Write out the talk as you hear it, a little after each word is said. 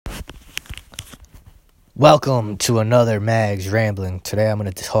Welcome to another Mags Rambling. Today I'm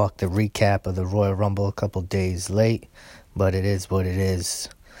going to talk the recap of the Royal Rumble, a couple days late, but it is what it is.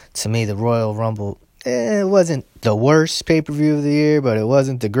 To me, the Royal Rumble, it wasn't the worst pay-per-view of the year, but it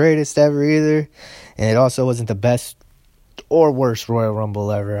wasn't the greatest ever either, and it also wasn't the best or worst Royal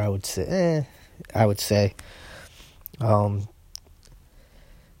Rumble ever, I would say. And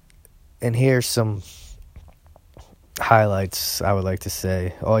here's some highlights I would like to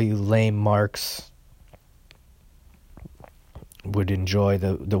say. All you lame marks would enjoy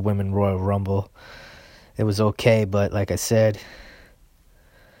the Women Royal Rumble. It was okay, but like I said,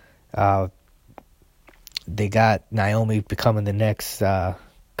 they got Naomi becoming the next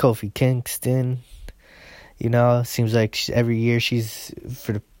Kofi Kingston. You know, seems like every year she's,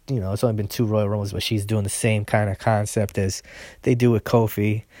 it's only been 2 Royal Rumbles, but she's doing the same kind of concept as they do with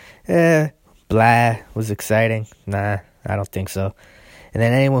Kofi. Blah, was exciting. Nah, I don't think so. And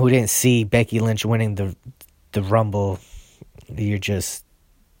then anyone who didn't see Becky Lynch winning the Rumble, you're just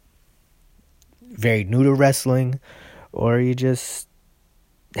very new to wrestling, or you just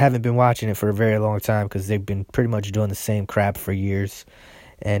haven't been watching it for a very long time, because they've been pretty much doing the same crap for years.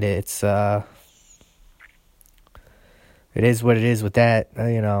 And it is what it is with that.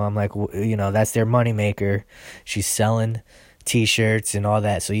 I'm like, that's their moneymaker. She's selling t-shirts and all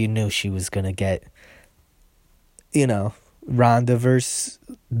that, so you knew she was going to get, Ronda versus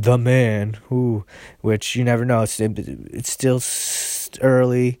the man, which you never know. It's still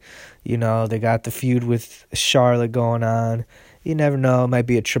early. They got the feud with Charlotte going on. You never know. It might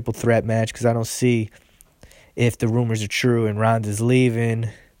be a triple threat match, because I don't see, if the rumors are true and Ronda's leaving,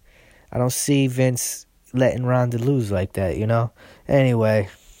 I don't see Vince letting Ronda lose like that, Anyway,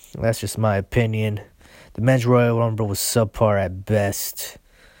 that's just my opinion. The Men's Royal Rumble was subpar at best.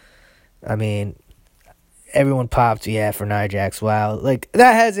 I mean, everyone popped, for Nia Jax. Wow. Like,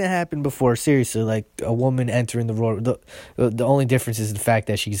 that hasn't happened before, seriously. Like, a woman entering the Royal... The only difference is the fact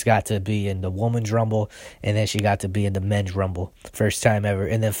that she's got to be in the Women's Rumble, and then she got to be in the Men's Rumble. First time ever.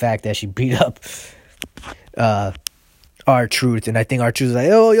 And the fact that she beat up R-Truth, and I think R-Truth was like,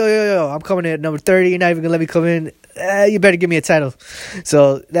 yo, I'm coming in at number 30, you're not even going to let me come in? You better give me a title.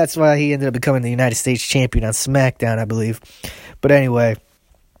 So, that's why he ended up becoming the United States champion on SmackDown, I believe. But anyway,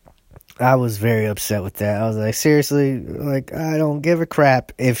 I was very upset with that. I was like, seriously? Like, I don't give a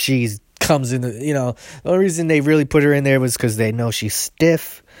crap if she comes in the only reason they really put her in there was because they know she's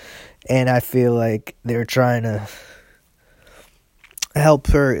stiff, and I feel like they're trying to help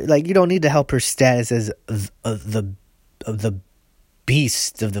her. Like, you don't need to help her status as the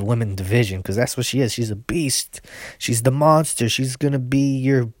beast of the women's division, because that's what she is. She's a beast. She's the monster. She's gonna be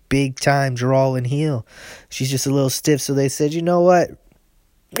your big time drawing heel. She's just a little stiff, so they said, you know what,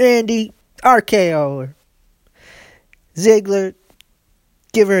 Randy, RKO her. Ziggler,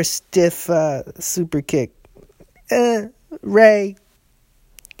 give her a stiff super kick. Ray,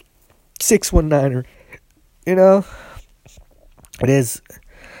 619her. It is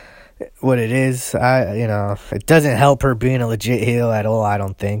what it is. It doesn't help her being a legit heel at all, I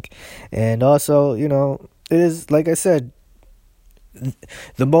don't think. And also, it is, like I said,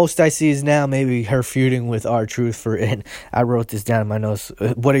 the most I see is now maybe her feuding with R-Truth and I wrote this down in my notes.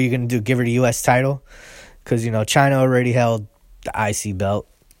 What are you going to do? Give her the U.S. title? Because, China already held the IC belt.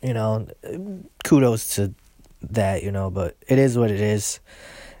 Kudos to that, but it is what it is.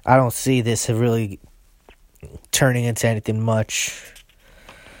 I don't see this really turning into anything much.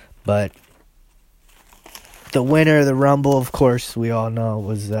 But the winner of the Rumble, of course, we all know,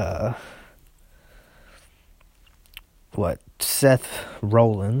 was Seth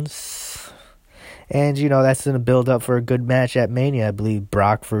Rollins. And, that's going to build up for a good match at Mania. I believe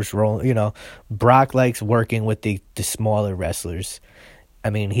Brock versus Rollins. Brock likes working with the smaller wrestlers.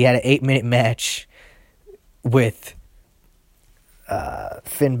 I mean, he had an 8-minute match with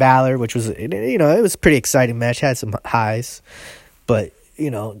Finn Balor, which was, it was a pretty exciting match. Had some highs. But,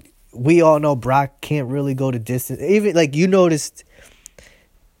 we all know Brock can't really go to distance. Even, like, you noticed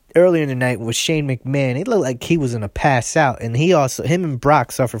earlier in the night with Shane McMahon, it looked like he was going to pass out. And him and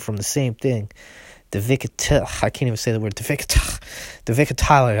Brock suffered from the same thing. I can't even say the word. The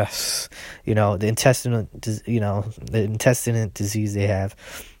vicatilis, the intestinal disease they have.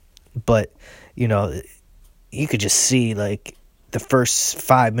 But, you could just see, like, the first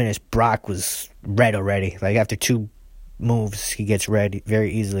 5 minutes, Brock was red already. Like, after 2 moves, he gets red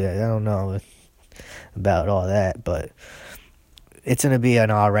very easily. I don't know about all that, but it's going to be an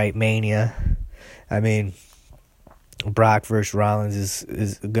alright Mania. I mean, Brock versus Rollins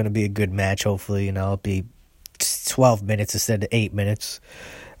is going to be a good match, hopefully. It'll be 12 minutes instead of 8 minutes.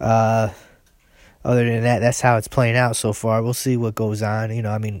 other than that, that's how it's playing out so far. We'll see what goes on.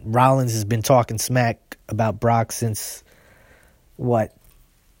 I mean, Rollins has been talking smack about Brock since,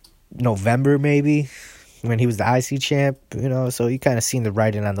 November maybe, when he was the IC champ, so you kind of seen the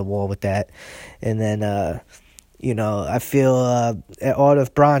writing on the wall with that. And then, I feel all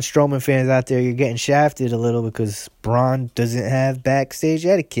the Braun Strowman fans out there, you're getting shafted a little because Braun doesn't have backstage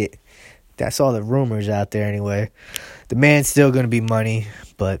etiquette. That's all the rumors out there anyway. The man's still going to be money,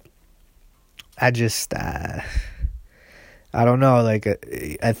 but I just, I don't know. Like,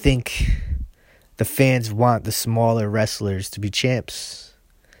 I think the fans want the smaller wrestlers to be champs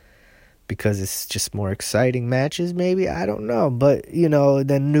because it's just more exciting matches, maybe. I don't know. But,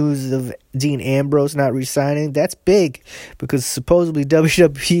 the news of Dean Ambrose not re-signing, that's big because supposedly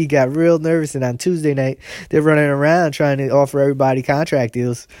WWE got real nervous, and on Tuesday night, they're running around trying to offer everybody contract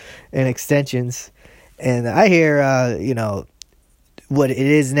deals and extensions. And I hear, what it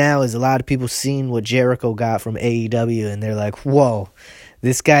is now is a lot of people seeing what Jericho got from AEW, and they're like, whoa,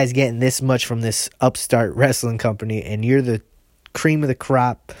 this guy's getting this much from this upstart wrestling company, and you're the cream of the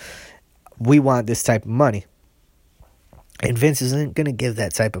crop. We want this type of money. And Vince isn't going to give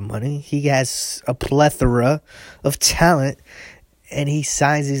that type of money. He has a plethora of talent, and he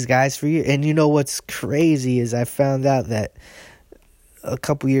signs these guys for years. And what's crazy is I found out that a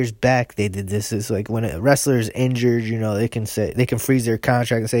couple years back they did this. It's like when a wrestler is injured, they can freeze their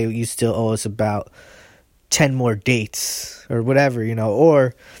contract and say you still owe us about 10 more dates or whatever,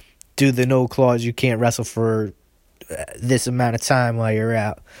 or do the no clause, you can't wrestle for this amount of time while you're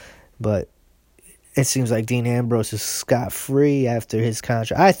out. But it seems like Dean Ambrose is scot-free after his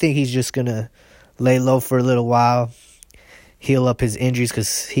contract. I think he's just going to lay low for a little while, heal up his injuries,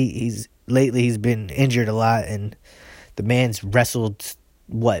 because he's been injured a lot, and the man's wrestled,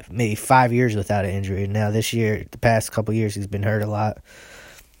 maybe 5 years without an injury. And now this year, the past couple years, he's been hurt a lot.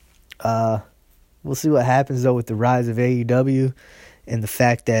 We'll see what happens, though, with the rise of AEW and the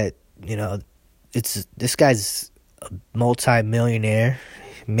fact that, this guy's a multi-millionaire,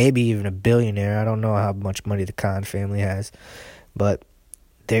 maybe even a billionaire. I don't know how much money the Khan family has, but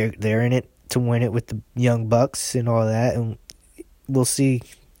they're in it to win it with the Young Bucks and all that, and we'll see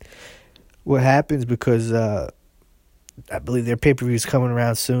what happens because I believe their pay-per-view is coming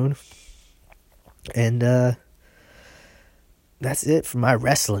around soon, and that's it for my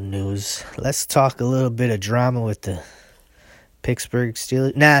wrestling news. Let's talk a little bit of drama with the Pittsburgh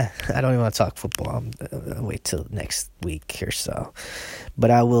Steelers. Nah, I don't even want to talk football. I'll wait till next week or so.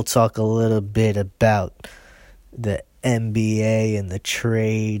 But I will talk a little bit about the NBA and the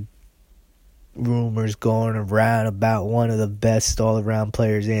trade rumors going around about one of the best all-around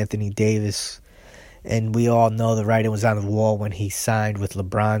players, Anthony Davis. And we all know the writing was on the wall when he signed with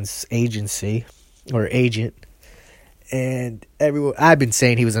LeBron's agency or agent. And I've been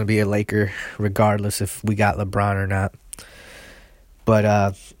saying he was going to be a Laker regardless if we got LeBron or not. But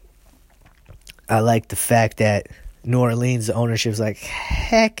I like the fact that New Orleans ownership's like,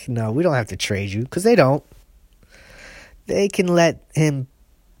 heck no, we don't have to trade you, because they don't. They can let him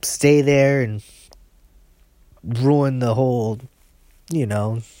stay there and ruin the whole,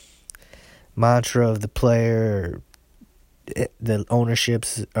 mantra of the player, or the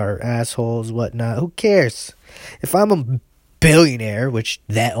ownerships are assholes, whatnot. Who cares? If I'm a billionaire, which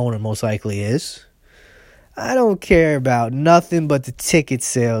that owner most likely is, I don't care about nothing but the ticket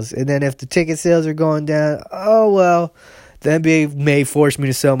sales. And then if the ticket sales are going down, oh well, the NBA may force me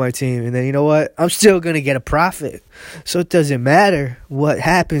to sell my team. And then you know what? I'm still going to get a profit. So it doesn't matter what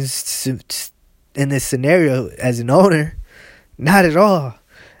happens in this scenario as an owner. Not at all.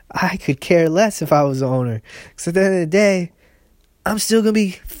 I could care less if I was the owner. Because at the end of the day, I'm still going to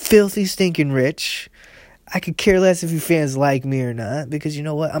be filthy stinking rich. I could care less if you fans like me or not, because you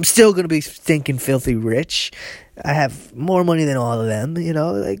know what? I'm still going to be stinking filthy rich. I have more money than all of them,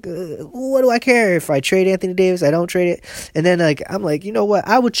 what do I care if I trade Anthony Davis? I don't trade it. And then, I'm like, you know what?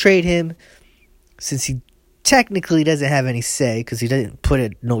 I would trade him since he technically doesn't have any say because he didn't put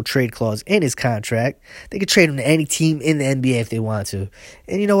a no trade clause in his contract. They could trade him to any team in the NBA if they want to.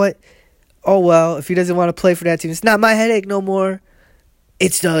 And you know what? Oh, well, if he doesn't want to play for that team, it's not my headache no more.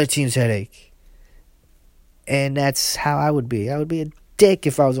 It's the other team's headache. And that's how I would be. I would be a dick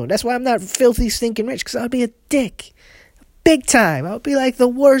if I was on. That's why I'm not filthy stinking rich, because I would be a dick. Big time. I would be like the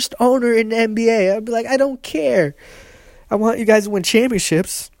worst owner in the NBA. I'd be like, I don't care. I want you guys to win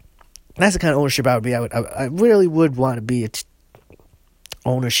championships. That's the kind of ownership I would be. I really would want to be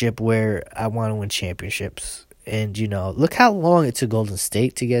ownership where I want to win championships. And, look how long it took Golden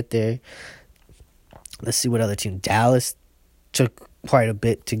State to get there. Let's see what other team. Dallas took quite a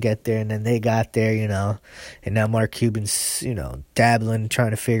bit to get there, and then they got there, and now Mark Cuban's, dabbling,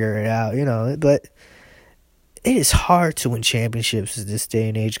 trying to figure it out, but it is hard to win championships in this day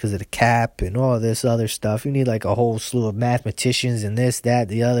and age because of the cap and all this other stuff. You need like a whole slew of mathematicians and this, that,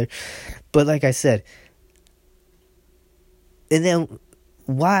 the other. But like I said, and then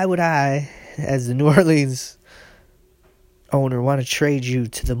why would I, as the New Orleans owner, want to trade you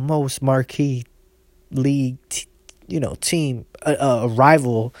to the most marquee league, team, a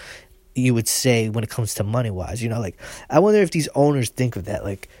rival, you would say, when it comes to money-wise? Like, I wonder if these owners think of that.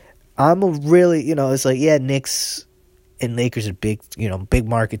 Like, I'm a really, it's like, yeah, Knicks and Lakers are big, big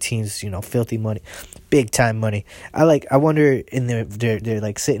market teams, filthy money, big time money. I wonder in they're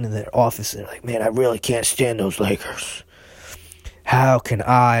like sitting in their office and they're like, man, I really can't stand those Lakers. How can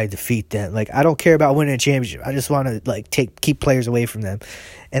I defeat them? Like, I don't care about winning a championship. I just want to like keep players away from them.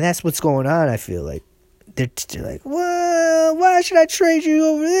 And that's what's going on, I feel like. They're like, well, why should I trade you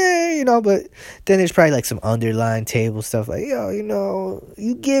over there? But then there's probably like some underlying table stuff like,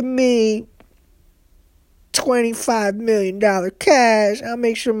 you give me $25 million cash, I'll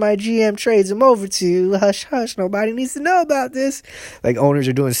make sure my GM trades him over to you. Hush, hush, nobody needs to know about this. Like, owners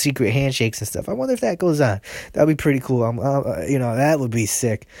are doing secret handshakes and stuff. I wonder if that goes on. That'd be pretty cool. That would be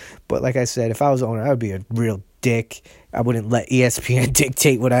sick. But like I said, if I was an owner, I would be a real dick. I wouldn't let ESPN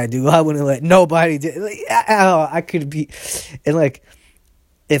dictate what I do. I wouldn't let nobody I could be. And like,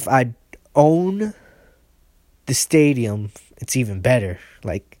 if I own the stadium, it's even better.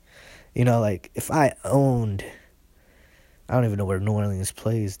 Like, like if I owned, I don't even know where New Orleans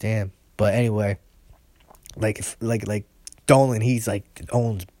plays, damn. But anyway, like if like Dolan, he's like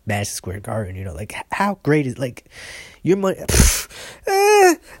owns Madison Square Garden, like how great is like your money?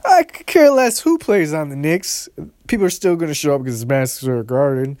 I could care less who plays on the Knicks. People are still gonna show up because it's Madison Square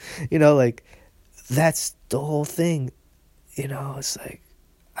Garden. Like that's the whole thing. It's like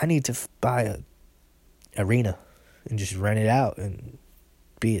I need to buy a arena and just rent it out and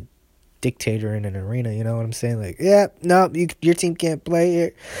be a dictator in an arena, you know what I'm saying? Like, yeah, no, your team can't play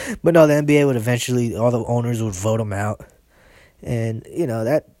here. But no, the NBA would eventually, all the owners would vote them out. And,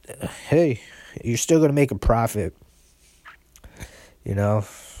 that, hey, you're still going to make a profit.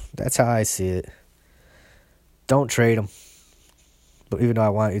 That's how I see it. Don't trade them. But even though I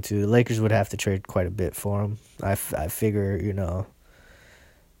want you to, the Lakers would have to trade quite a bit for him. I figure,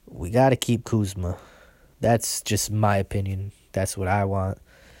 we got to keep Kuzma. That's just my opinion. That's what I want.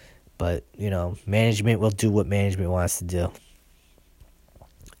 But, management will do what management wants to do.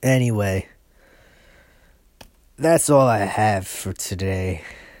 Anyway, that's all I have for today.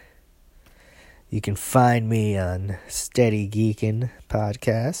 You can find me on Steady Geekin'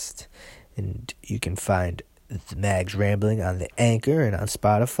 podcast. And you can find the Mags Rambling on the Anchor and on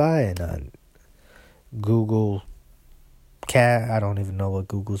Spotify and on Google Cat. I don't even know what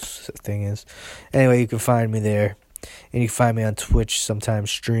Google's thing is. Anyway, you can find me there. And you can find me on Twitch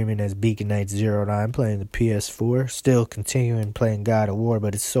sometimes streaming as Beacon Knight 09, playing the PS4. Still continuing playing God of War,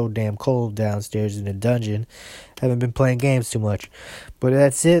 but it's so damn cold downstairs in the dungeon. Haven't been playing games too much. But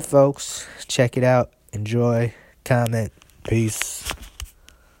that's it, folks. Check it out. Enjoy. Comment. Peace.